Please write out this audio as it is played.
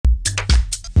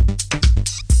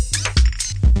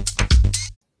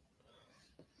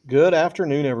Good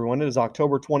afternoon, everyone. It is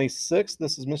October 26th.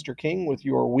 This is Mr. King with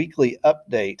your weekly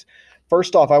update.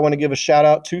 First off, I want to give a shout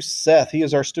out to Seth. He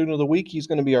is our student of the week. He's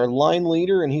going to be our line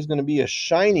leader, and he's going to be a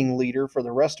shining leader for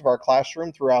the rest of our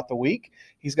classroom throughout the week.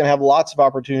 He's going to have lots of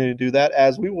opportunity to do that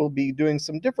as we will be doing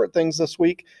some different things this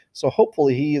week. So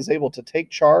hopefully he is able to take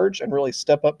charge and really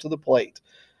step up to the plate.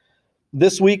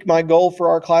 This week, my goal for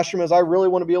our classroom is I really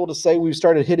want to be able to say we've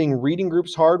started hitting reading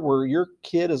groups hard where your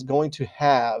kid is going to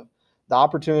have the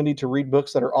opportunity to read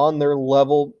books that are on their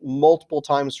level multiple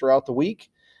times throughout the week.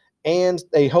 And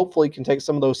they hopefully can take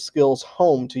some of those skills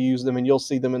home to use them, and you'll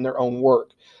see them in their own work.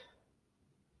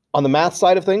 On the math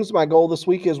side of things, my goal this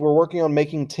week is we're working on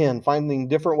making 10, finding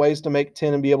different ways to make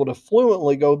 10 and be able to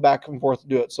fluently go back and forth to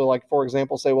do it. So like, for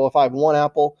example, say, well, if I have one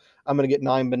apple, I'm going to get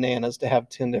 9 bananas to have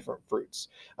 10 different fruits.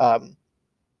 And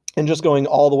just going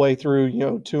all the way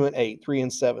through, 2 and 8, 3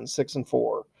 and 7, 6 and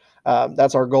 4.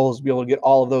 That's our goal, is to be able to get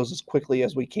all of those as quickly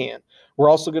as we can.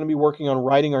 We're also going to be working on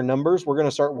writing our numbers. We're going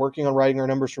to start working on writing our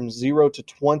numbers from 0 to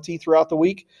 20 throughout the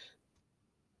week.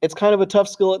 It's kind of a tough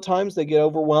skill at times. They get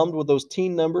overwhelmed with those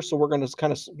teen numbers, so we're going to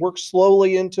kind of work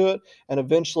slowly into it, and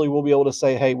eventually we'll be able to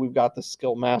say, hey, we've got this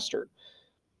skill mastered.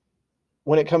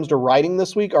 When it comes to writing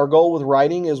this week, our goal with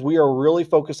writing is we are really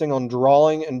focusing on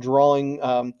drawing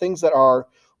things that are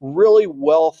really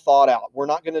well thought out. We're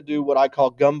not going to do what I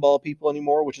call gumball people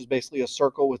anymore, which is basically a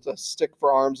circle with a stick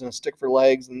for arms and a stick for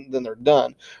legs, and then they're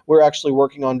done. We're actually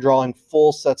working on drawing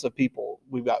full sets of people.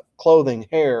 We've got clothing,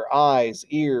 hair, eyes,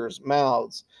 ears,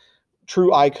 mouths,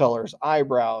 true eye colors,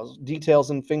 eyebrows,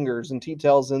 details in fingers, and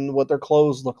details in what their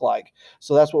clothes look like.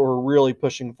 So that's what we're really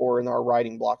pushing for in our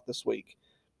writing block this week.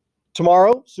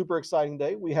 Tomorrow, super exciting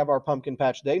day, we have our Pumpkin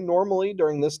Patch Day. Normally,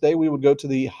 during this day, we would go to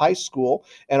the high school,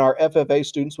 and our FFA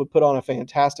students would put on a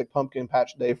fantastic Pumpkin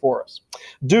Patch Day for us.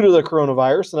 Due to the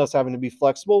coronavirus and us having to be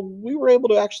flexible, we were able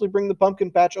to actually bring the Pumpkin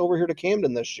Patch over here to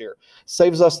Camden this year.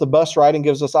 Saves us the bus ride and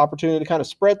gives us opportunity to kind of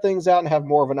spread things out and have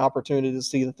more of an opportunity to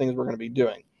see the things we're going to be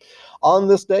doing. On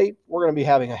this day, we're going to be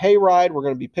having a hayride. We're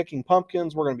going to be picking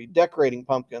pumpkins. We're going to be decorating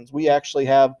pumpkins. We actually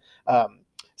have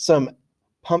some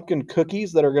pumpkin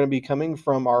cookies that are going to be coming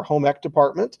from our home ec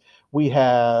department. We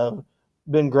have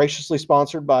been graciously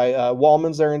sponsored by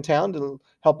Wallman's there in town to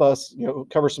help us,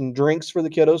 cover some drinks for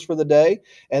the kiddos for the day.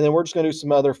 And then we're just going to do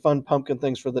some other fun pumpkin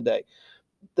things for the day.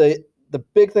 The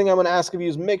big thing I'm going to ask of you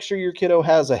is make sure your kiddo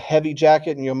has a heavy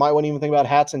jacket, and you might want to even think about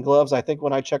hats and gloves. I think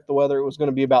when I checked the weather, it was going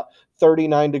to be about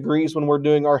 39 degrees when we're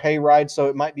doing our hayride, so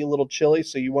it might be a little chilly,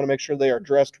 so you want to make sure they are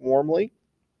dressed warmly.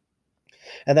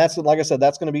 And that's, like I said,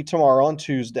 that's going to be tomorrow on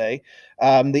Tuesday.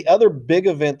 The other big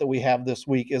event that we have this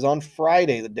week is on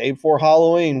Friday, the day before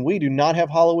Halloween. We do not have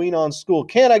Halloween on school.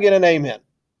 Can I get an amen?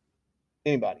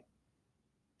 Anybody?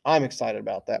 I'm excited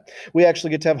about that. We actually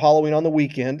get to have Halloween on the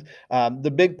weekend.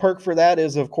 The big perk for that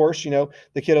is, of course, the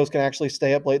kiddos can actually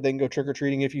stay up late. They can go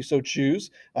trick-or-treating if you so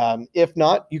choose. If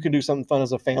not, you can do something fun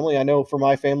as a family. I know for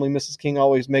my family, Mrs. King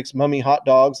always makes mummy hot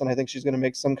dogs, and I think she's going to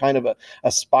make some kind of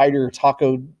a spider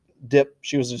taco dip.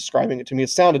 She was describing it to me.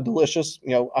 It sounded delicious.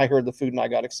 I heard the food and I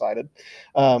got excited.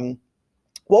 What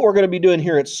we're going to be doing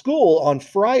here at school on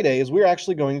Friday is we're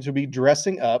actually going to be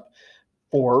dressing up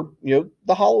for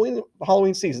the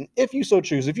Halloween season, if you so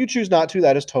choose. If you choose not to,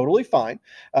 that is totally fine.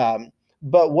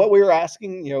 But what we're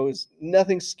asking, is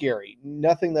nothing scary,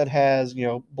 nothing that has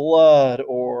blood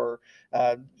or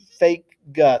fake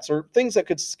guts or things that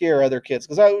could scare other kids.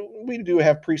 Because we do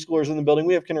have preschoolers in the building,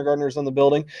 we have kindergartners in the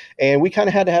building, and we kind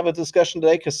of had to have a discussion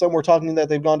today because some were talking that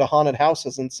they've gone to haunted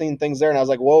houses and seen things there, and I was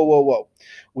like, whoa,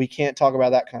 we can't talk about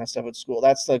that kind of stuff at school.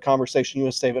 That's the conversation you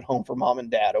would save at home for mom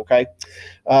and dad. Okay,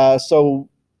 so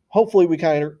hopefully we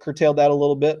kind of curtailed that a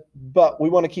little bit, but we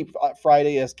want to keep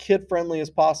Friday as kid-friendly as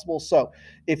possible. So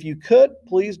if you could,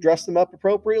 please dress them up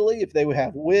appropriately. If they would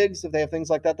have wigs, if they have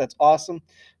things like that, that's awesome.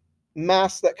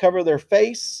 Masks that cover their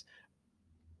face,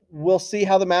 we'll see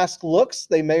how the mask looks.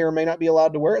 They may or may not be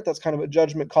allowed to wear it. That's kind of a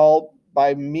judgment call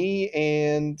by me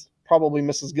and probably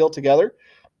Mrs. Gill together.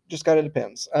 Just kind of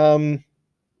depends. Other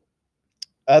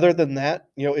than that,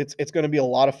 it's going to be a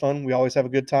lot of fun. We always have a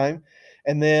good time.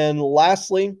 And then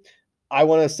lastly, I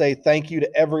want to say thank you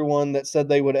to everyone that said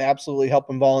they would absolutely help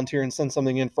and volunteer and send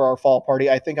something in for our fall party.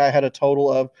 I think I had a total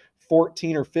of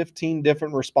 14 or 15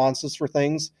 different responses for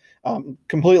things.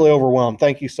 Completely overwhelmed.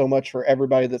 Thank you so much for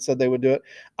everybody that said they would do it.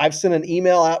 I've sent an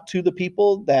email out to the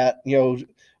people that,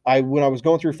 when I was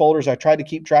going through folders, I tried to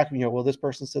keep track of, well, this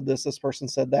person said this person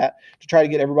said that, to try to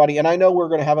get everybody. And I know we're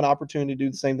going to have an opportunity to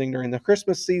do the same thing during the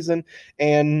Christmas season.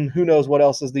 And who knows what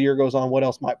else as the year goes on, what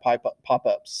else might pop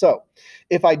up. So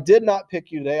if I did not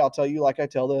pick you today, I'll tell you, like I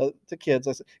tell the kids,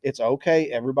 I said, it's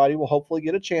okay. Everybody will hopefully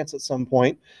get a chance at some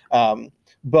point.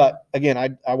 But again,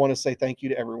 I want to say thank you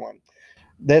to everyone.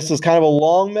 This is kind of a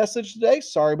long message today.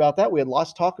 Sorry about that. We had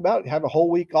lots to talk about. Have a whole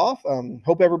week off.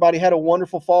 Hope everybody had a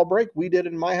wonderful fall break. We did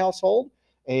in my household.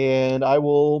 And I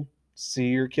will see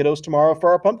your kiddos tomorrow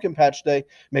for our pumpkin patch day.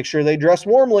 Make sure they dress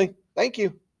warmly. Thank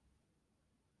you.